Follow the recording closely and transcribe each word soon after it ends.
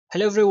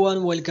Hello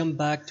everyone, welcome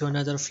back to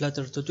another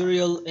Flutter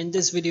tutorial. In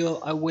this video,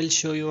 I will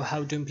show you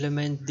how to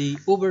implement the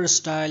Uber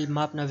style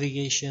map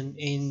navigation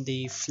in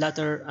the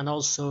Flutter and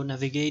also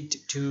navigate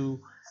to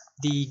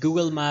the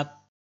Google map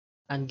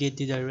and get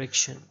the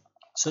direction.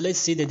 So let's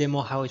see the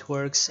demo how it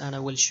works and I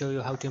will show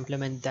you how to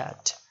implement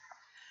that.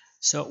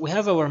 So we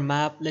have our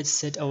map. Let's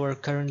set our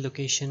current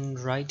location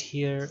right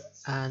here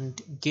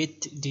and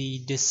get the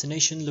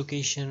destination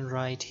location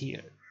right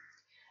here.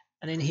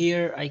 And in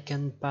here I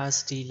can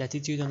pass the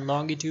latitude and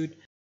longitude.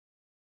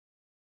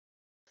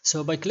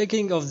 So by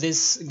clicking of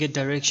this get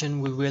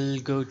direction, we will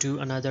go to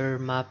another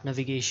map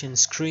navigation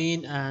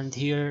screen and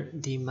here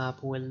the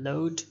map will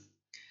load.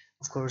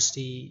 Of course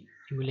the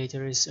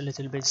emulator is a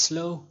little bit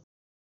slow.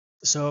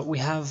 So we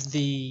have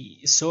the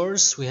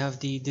source, we have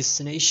the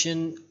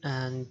destination,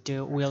 and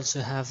we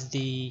also have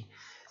the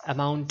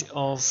amount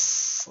of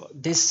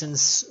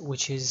distance,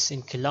 which is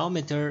in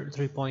kilometer,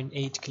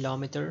 3.8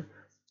 kilometer.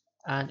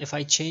 And if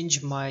I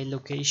change my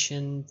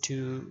location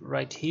to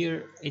right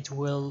here, it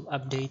will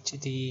update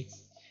the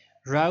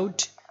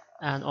route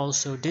and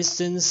also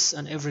distance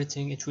and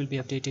everything. It will be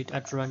updated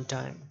at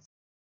runtime.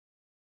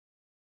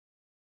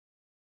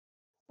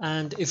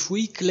 And if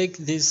we click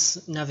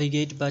this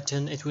navigate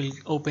button, it will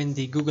open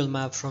the Google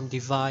map from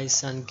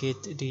device and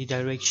get the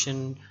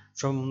direction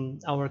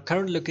from our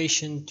current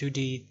location to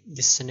the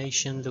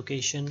destination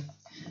location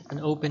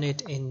and open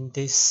it in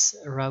this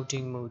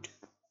routing mode,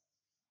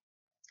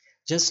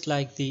 just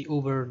like the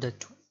Uber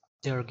that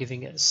they are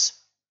giving us.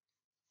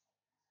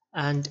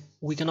 And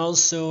we can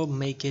also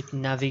make it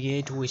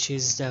navigate, which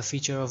is the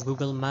feature of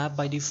Google Map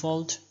by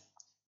default.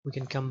 We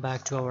can come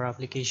back to our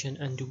application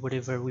and do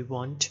whatever we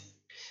want.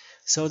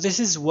 So this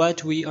is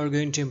what we are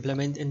going to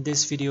implement in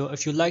this video.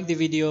 If you like the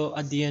video,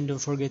 at the end don't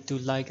forget to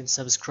like and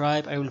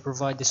subscribe. I will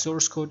provide the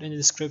source code in the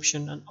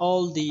description and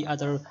all the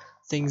other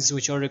things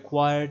which are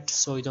required,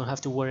 so you don't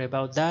have to worry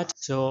about that.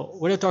 So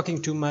without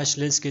talking too much,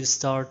 let's get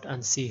started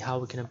and see how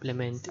we can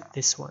implement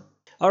this one.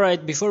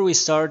 Alright, before we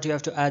start, you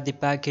have to add the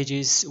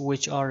packages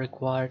which are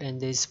required in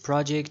this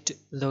project.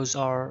 Those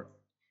are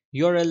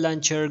URL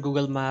launcher,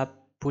 Google Map,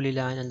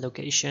 polyline, and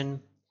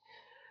location.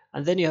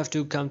 And then you have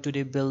to come to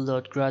the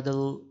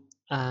build.gradle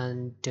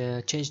and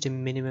change the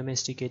minimum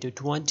SDK to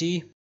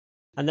 20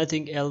 and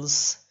nothing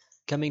else.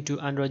 Coming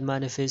to Android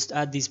manifest,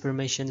 add these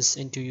permissions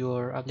into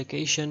your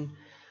application.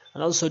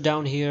 And also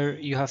down here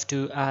you have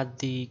to add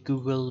the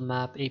Google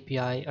Map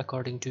API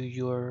according to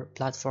your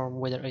platform,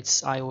 whether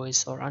it's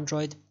iOS or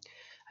Android.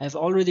 I have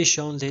already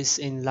shown this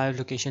in live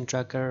location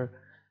tracker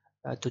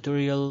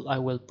tutorial. I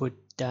will put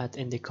that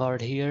in the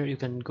card here. You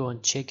can go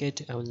and check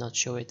it. I will not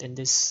show it in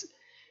this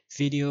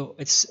video.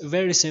 It's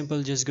very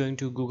simple, just going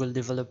to Google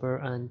developer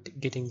and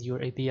getting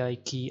your API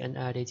key and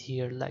add it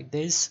here like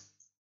this.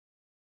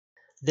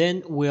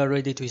 Then we are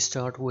ready to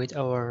start with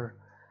our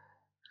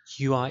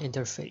UI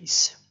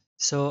interface.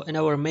 So in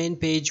our main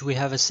page we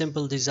have a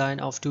simple design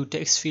of two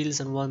text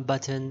fields and one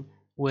button,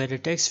 where the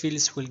text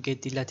fields will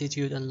get the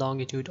latitude and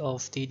longitude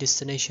of the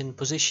destination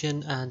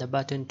position and a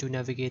button to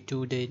navigate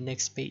to the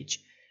next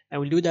page. I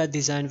will do that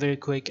design very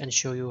quick and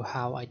show you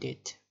how I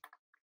did.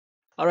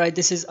 Alright,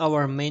 this is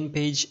our main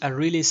page, a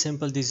really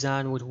simple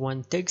design with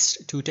one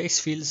text, two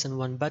text fields and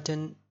one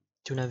button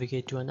to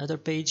navigate to another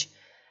page.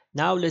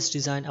 Now let's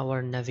design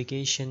our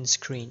navigation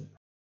screen.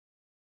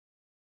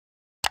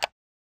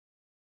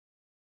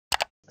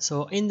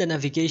 So in the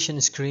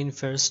navigation screen,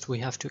 first we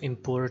have to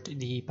import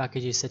the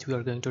packages that we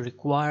are going to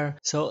require.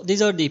 So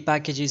these are the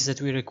packages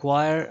that we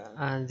require,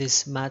 and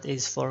this math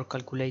is for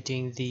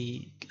calculating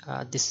the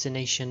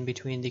destination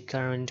between the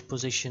current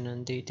position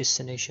and the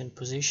destination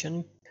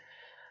position.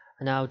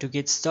 Now to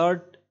get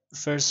started,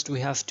 first we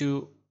have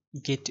to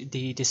get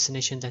the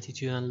destination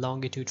latitude and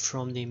longitude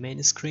from the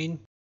main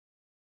screen.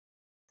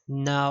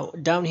 Now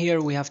down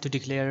here we have to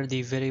declare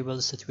the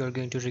variables that we are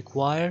going to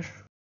require.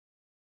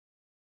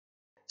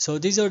 So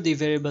these are the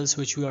variables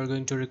which we are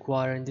going to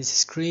require in this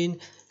screen.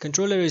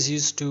 Controller is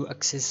used to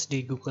access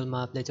the Google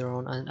Map later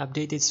on and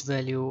update its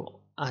value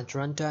at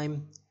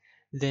runtime.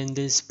 Then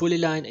this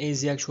polyline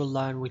is the actual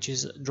line which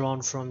is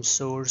drawn from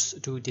source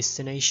to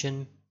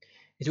destination.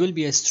 It will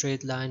be a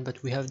straight line,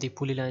 but we have the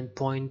polyline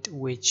point,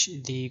 which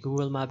the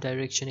Google Map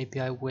Direction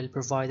API will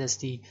provide us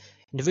the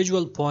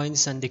individual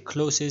points and the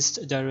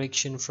closest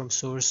direction from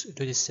source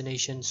to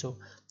destination. So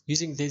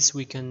using this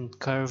we can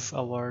curve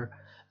our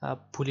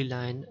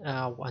polyline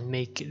and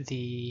make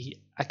the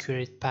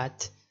accurate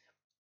path.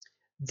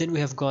 Then we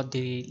have got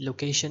the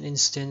location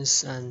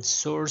instance and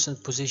source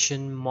and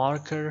position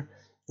marker,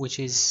 which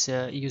is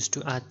used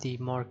to add the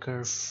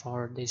marker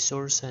for the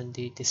source and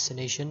the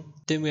destination.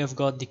 Then we have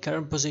got the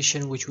current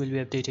position, which will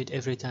be updated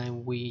every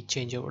time we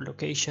change our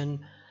location.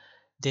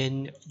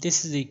 Then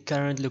this is the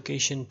current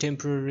location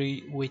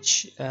temporary,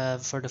 which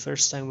for the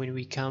first time when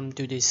we come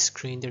to this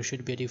screen there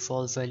should be a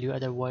default value,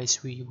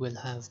 otherwise we will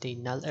have the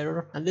null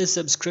error. And this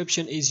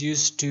subscription is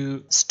used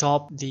to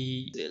stop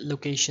the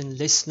location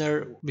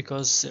listener,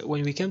 because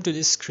when we come to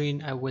this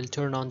screen I will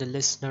turn on the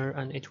listener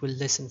and it will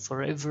listen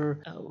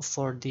forever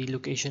for the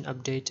location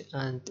update,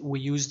 and we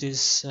use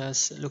this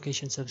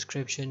location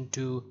subscription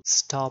to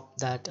stop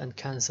that and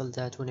cancel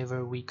that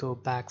whenever we go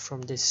back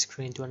from this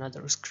screen to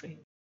another screen.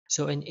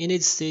 So in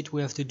init state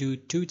we have to do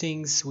two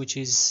things, which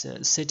is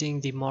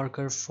setting the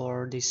marker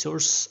for the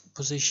source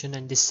position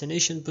and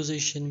destination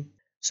position.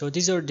 So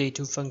these are the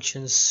two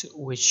functions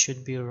which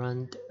should be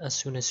run as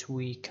soon as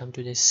we come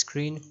to this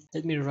screen.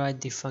 Let me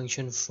write the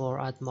function for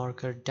add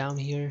marker down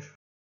here.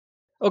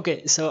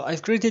 Okay, so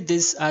I've created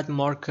this add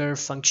marker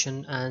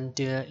function, and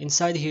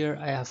inside here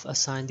I have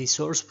assigned the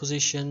source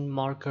position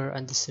marker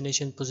and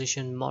destination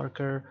position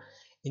marker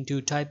into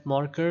type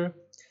marker.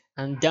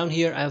 And down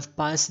here I have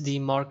passed the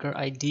marker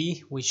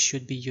ID, which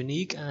should be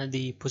unique, and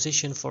the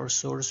position for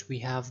source we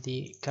have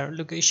the current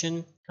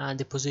location, and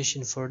the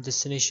position for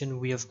destination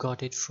we have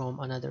got it from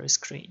another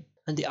screen.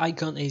 And the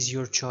icon is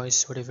your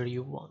choice, whatever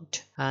you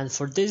want. And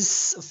for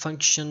this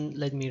function,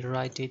 let me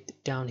write it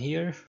down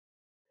here.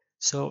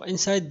 So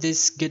inside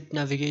this get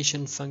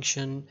navigation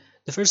function,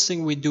 the first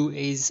thing we do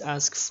is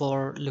ask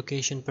for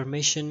location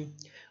permission.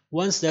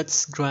 Once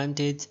that's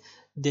granted,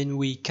 then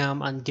we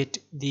come and get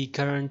the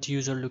current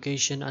user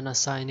location and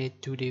assign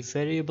it to the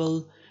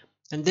variable,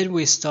 and then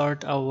we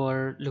start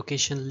our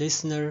location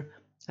listener.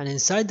 And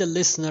inside the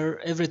listener,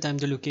 every time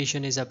the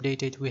location is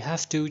updated we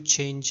have to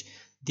change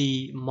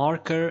the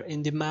marker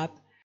in the map,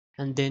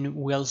 and then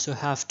we also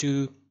have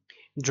to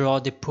draw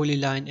the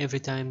polyline every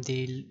time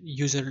the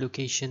user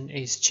location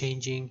is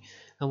changing,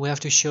 and we have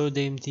to show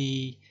them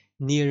the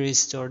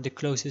nearest or the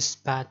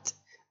closest path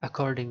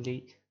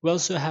accordingly. We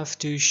also have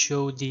to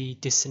show the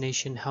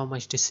destination, how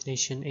much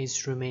destination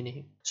is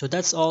remaining. So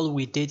that's all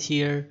we did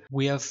here.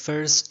 We have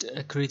first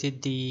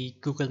created the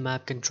Google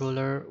Map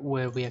controller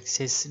where we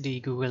access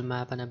the Google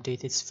Map and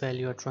update its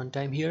value at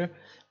runtime here.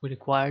 We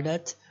require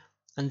that.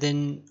 And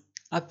then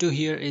up to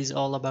here is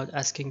all about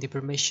asking the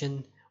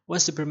permission.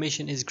 Once the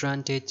permission is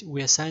granted,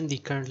 we assign the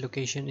current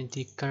location in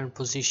the current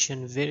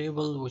position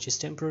variable, which is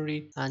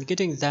temporary, and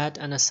getting that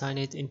and assign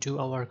it into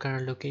our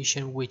current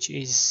location, which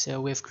is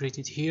we have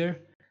created here.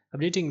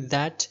 Updating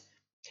that,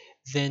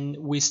 then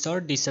we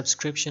start the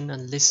subscription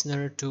and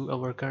listener to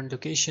our current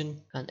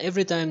location, and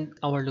every time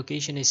our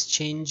location is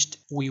changed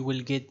we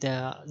will get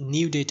the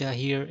new data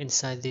here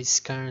inside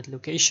this current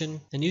location.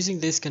 And using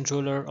this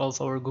controller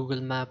of our Google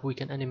Map we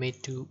can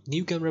animate to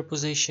new camera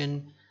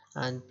position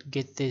and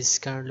get this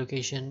current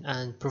location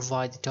and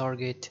provide the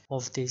target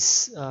of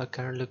this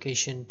current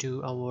location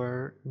to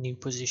our new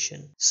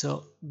position.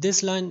 So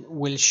this line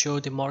will show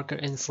the marker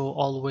info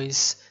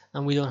always,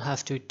 and we don't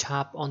have to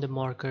tap on the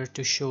marker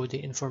to show the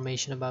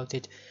information about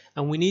it.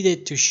 And we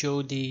needed to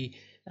show the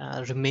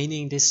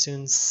remaining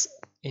distance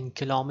in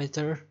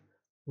kilometer.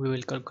 We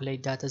will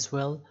calculate that as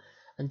well.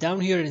 And down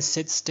here in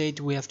set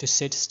state we have to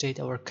set state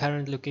our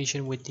current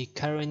location with the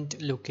current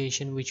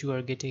location which we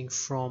are getting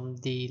from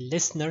the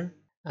listener,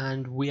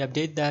 and we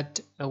update that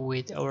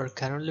with our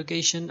current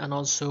location. And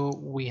also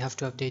we have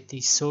to update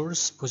the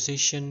source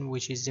position,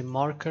 which is the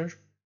marker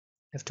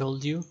I've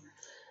told you.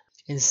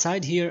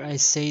 Inside here I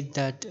said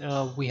that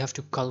we have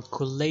to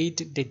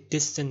calculate the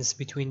distance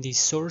between the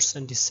source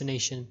and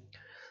destination.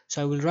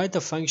 So I will write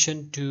the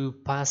function to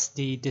pass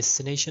the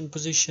destination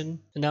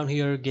position, and down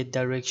here get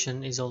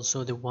direction is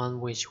also the one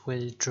which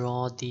will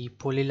draw the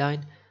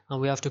polyline,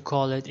 and we have to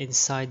call it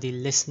inside the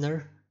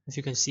listener. As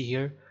you can see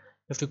here,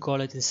 we have to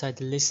call it inside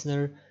the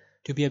listener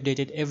to be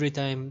updated every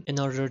time in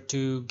order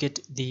to get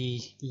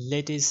the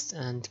latest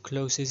and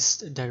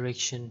closest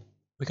direction.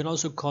 We can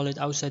also call it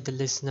outside the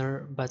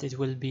listener, but it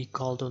will be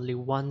called only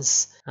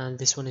once, and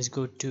this one is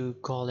good to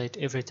call it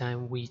every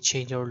time we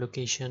change our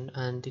location,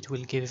 and it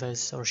will give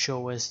us or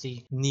show us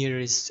the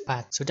nearest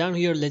path. So down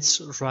here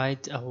let's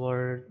write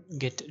our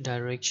get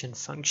direction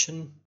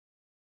function.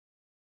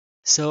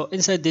 So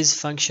inside this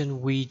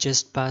function we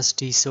just pass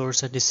the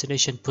source and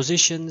destination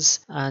positions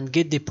and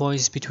get the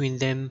points between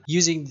them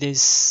using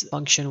this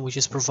function which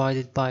is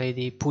provided by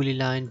the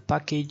polyline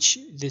package,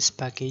 this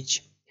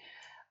package.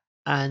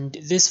 And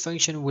this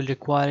function will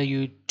require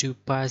you to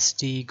pass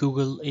the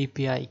Google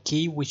API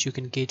key, which you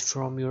can get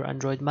from your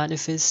Android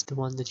manifest, the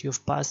one that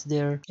you've passed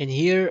there in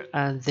here,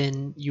 and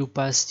then you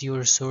pass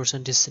your source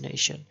and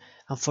destination.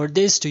 And for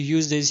this, to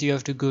use this, you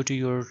have to go to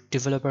your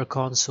developer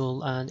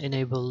console and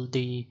enable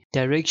the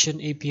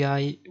direction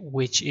API,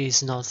 which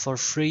is not for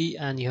free,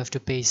 and you have to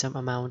pay some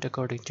amount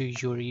according to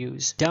your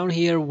use. Down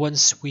here,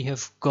 once we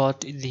have got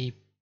the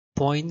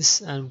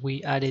points and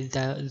we added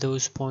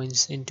those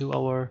points into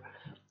our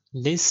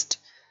list,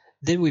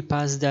 then we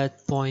pass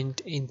that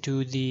point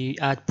into the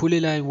add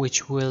polyline,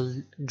 which will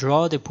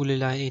draw the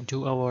polyline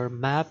into our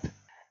map.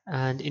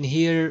 And in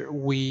here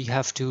we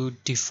have to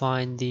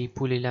define the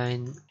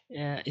polyline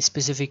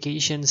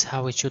specifications,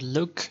 how it should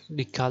look,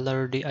 the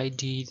color, the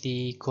ID,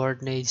 the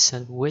coordinates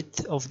and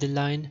width of the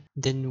line.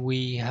 Then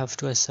we have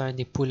to assign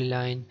the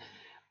polyline,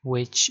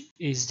 which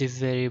is the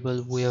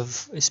variable we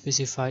have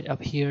specified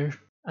up here,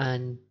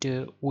 and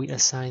we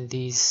assign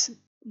these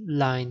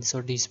lines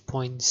or these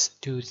points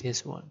to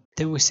this one.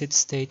 Then we set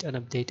state and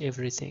update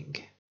everything.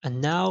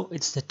 And now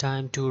it's the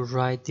time to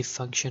write the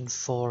function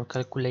for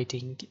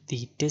calculating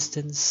the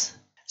distance.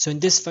 So in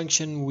this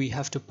function we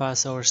have to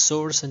pass our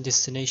source and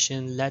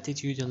destination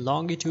latitude and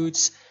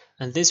longitudes,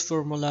 and this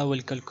formula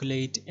will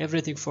calculate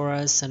everything for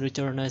us and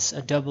return us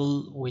a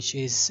double, which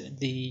is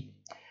the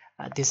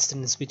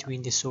distance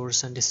between the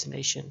source and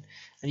destination.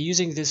 And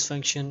using this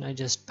function I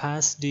just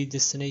pass the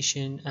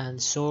destination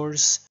and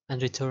source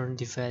and return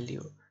the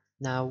value.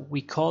 Now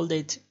we called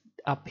it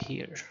up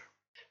here.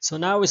 So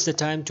now is the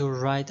time to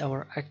write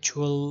our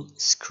actual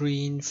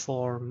screen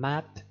for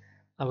map.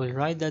 I will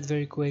write that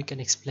very quick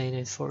and explain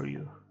it for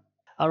you.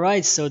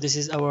 Alright, so this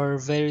is our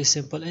very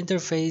simple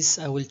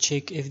interface. I will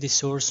check if the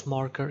source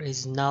marker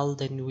is null,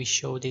 then we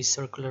show the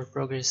circular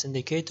progress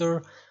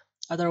indicator.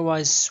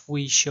 Otherwise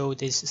we show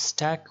this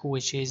stack,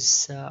 which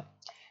is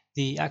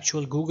the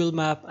actual Google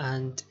map,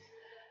 and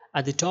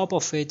at the top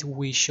of it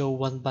we show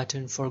one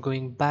button for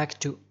going back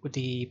to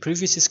the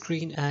previous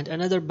screen and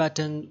another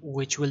button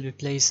which will be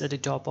placed at the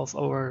top of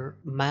our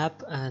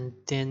map, and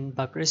then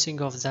by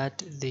pressing of that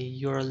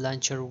the URL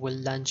launcher will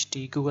launch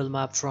the Google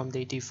map from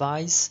the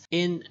device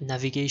in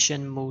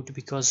navigation mode,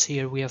 because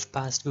here we have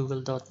passed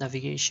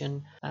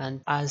google.navigation,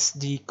 and as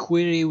the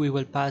query we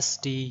will pass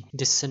the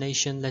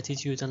destination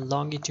latitude and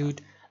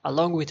longitude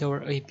along with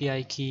our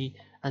API key,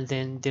 and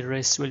then the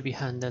rest will be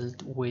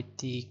handled with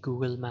the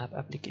Google Map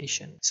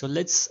application. So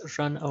let's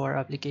run our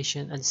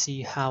application and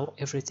see how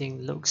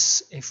everything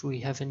looks if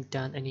we haven't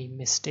done any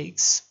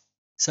mistakes.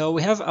 So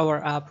we have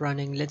our app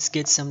running. Let's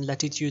get some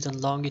latitude and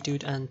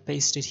longitude and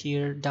paste it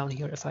here. Down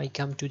here, if I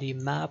come to the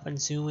map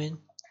and zoom in,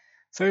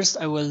 first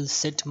I will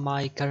set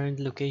my current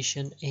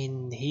location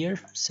in here,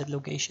 set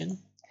location,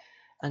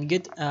 and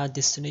get a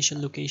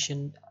destination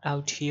location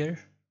out here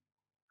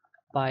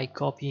by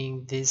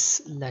copying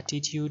this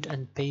latitude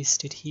and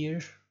paste it here,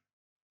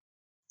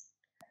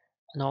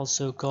 and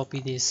also copy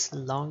this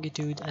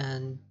longitude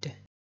and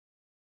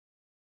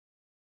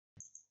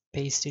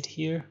paste it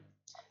here,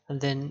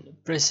 and then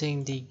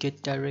pressing the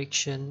get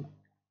direction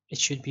it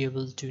should be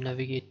able to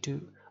navigate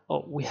to.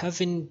 Oh, we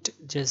haven't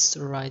just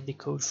write the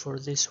code for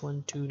this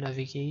one to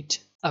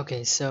navigate.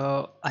 Okay,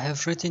 so I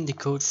have written the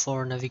code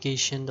for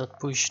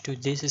navigation.push to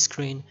this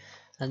screen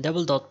and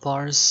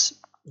double.parse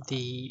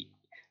the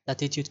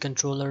latitude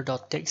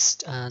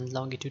controller.text and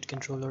longitude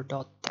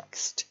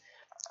controller.text.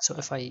 So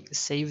if I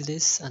save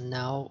this and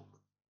now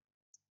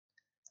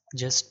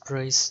just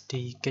press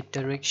the get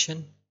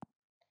direction,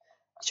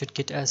 it should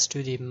get us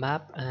to the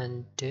map,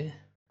 and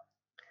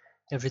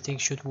everything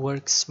should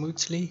work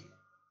smoothly.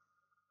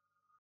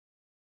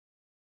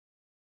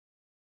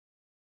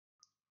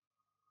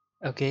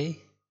 Okay,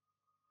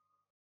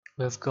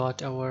 we've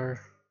got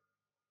our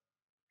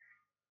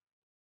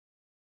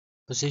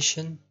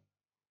position,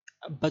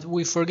 but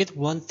we forget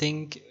one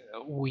thing.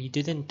 We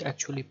didn't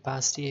actually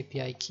pass the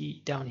API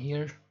key down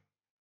here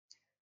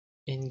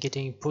in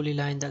getting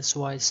polyline, that's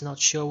why it's not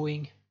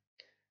showing.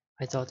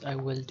 I thought I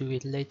will do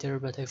it later,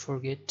 but I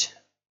forget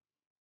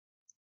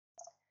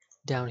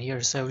down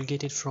here. So I will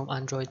get it from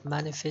Android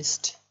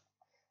manifest,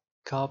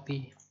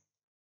 copy,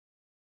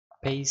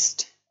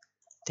 paste,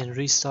 then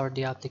restart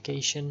the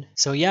application.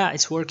 So yeah,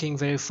 it's working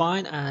very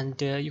fine, and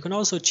you can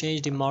also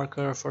change the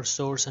marker for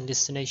source and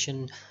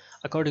destination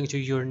according to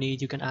your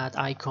need. You can add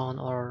icon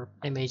or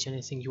image,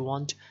 anything you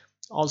want.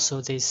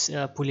 Also this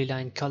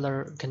polyline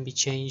color can be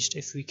changed.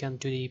 If we come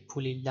to the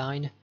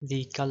polyline,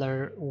 the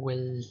color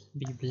will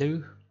be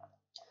blue.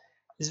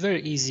 It's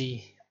very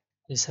easy,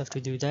 you just have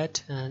to do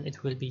that and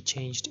it will be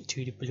changed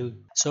to the blue.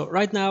 So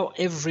right now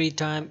every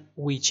time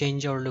we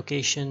change our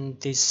location,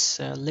 this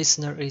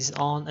listener is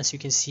on. As you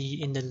can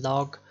see in the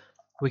log,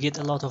 we get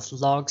a lot of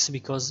logs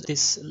because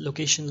this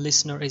location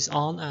listener is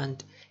on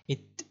and it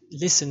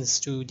listens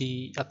to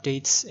the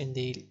updates in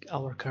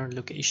our current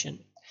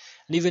location.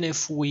 And even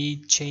if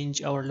we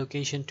change our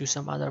location to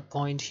some other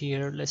point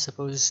here, let's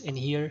suppose in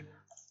here,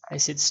 I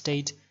set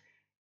state,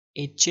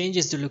 it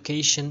changes the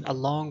location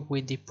along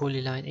with the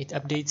polyline. It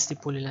updates the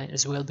polyline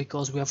as well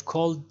because we have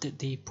called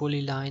the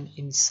polyline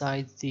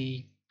inside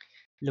the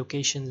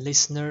location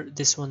listener.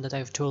 This one that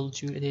I've told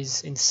you, it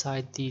is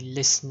inside the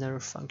listener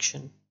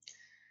function.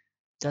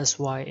 That's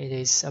why it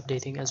is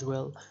updating as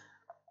well.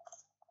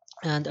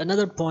 And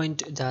another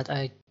point that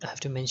I have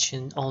to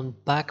mention, on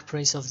back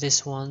press of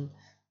this one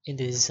in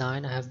the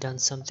design, I have done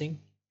something.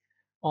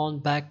 On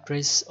back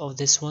press of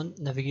this one,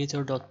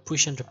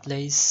 navigator.push and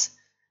replace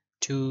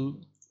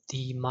to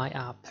the my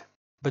app.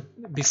 But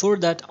before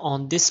that,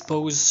 on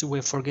dispose,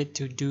 we forget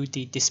to do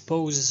the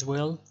dispose as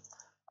well.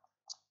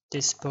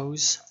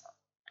 Dispose.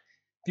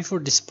 Before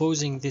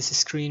disposing this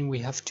screen, we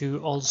have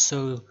to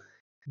also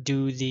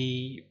do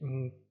the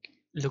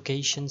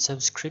location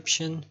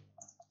subscription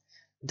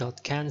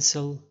dot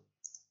cancel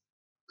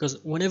because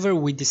whenever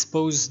we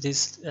dispose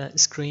this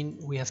screen,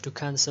 we have to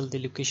cancel the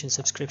location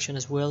subscription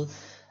as well,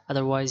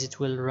 otherwise it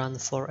will run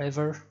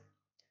forever.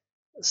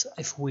 So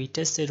if we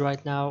test it right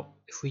now,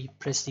 if we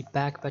press the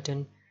back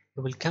button, it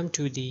will come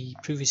to the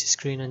previous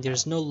screen and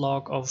there's no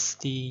log of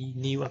the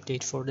new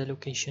update for the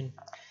location.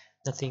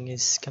 Nothing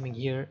is coming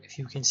here, if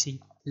you can see.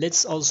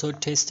 Let's also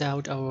test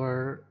out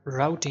our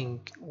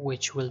routing,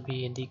 which will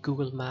be in the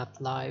Google Map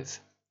Live.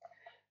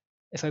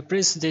 If I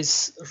press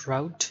this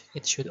route,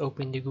 it should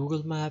open the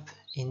Google Map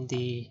in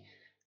the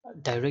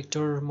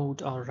director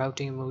mode or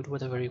routing mode,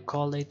 whatever you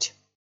call it.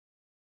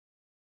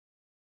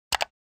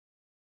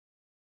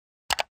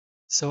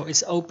 So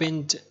it's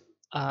opened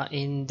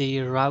in the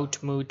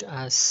route mode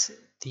as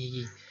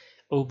the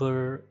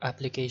Uber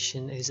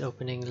application is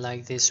opening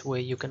like this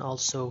way. You can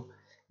also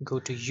go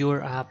to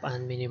your app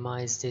and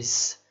minimize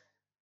this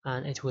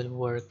and it will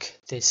work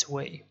this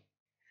way.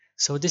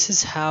 So this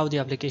is how the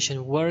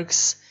application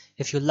works.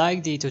 If you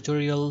like the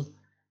tutorial,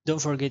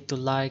 don't forget to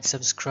like,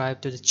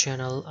 subscribe to the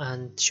channel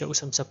and show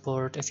some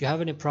support. If you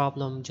have any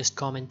problem, just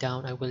comment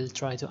down. I will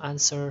try to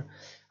answer.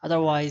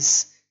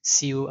 Otherwise,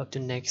 see you up to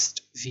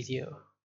next video.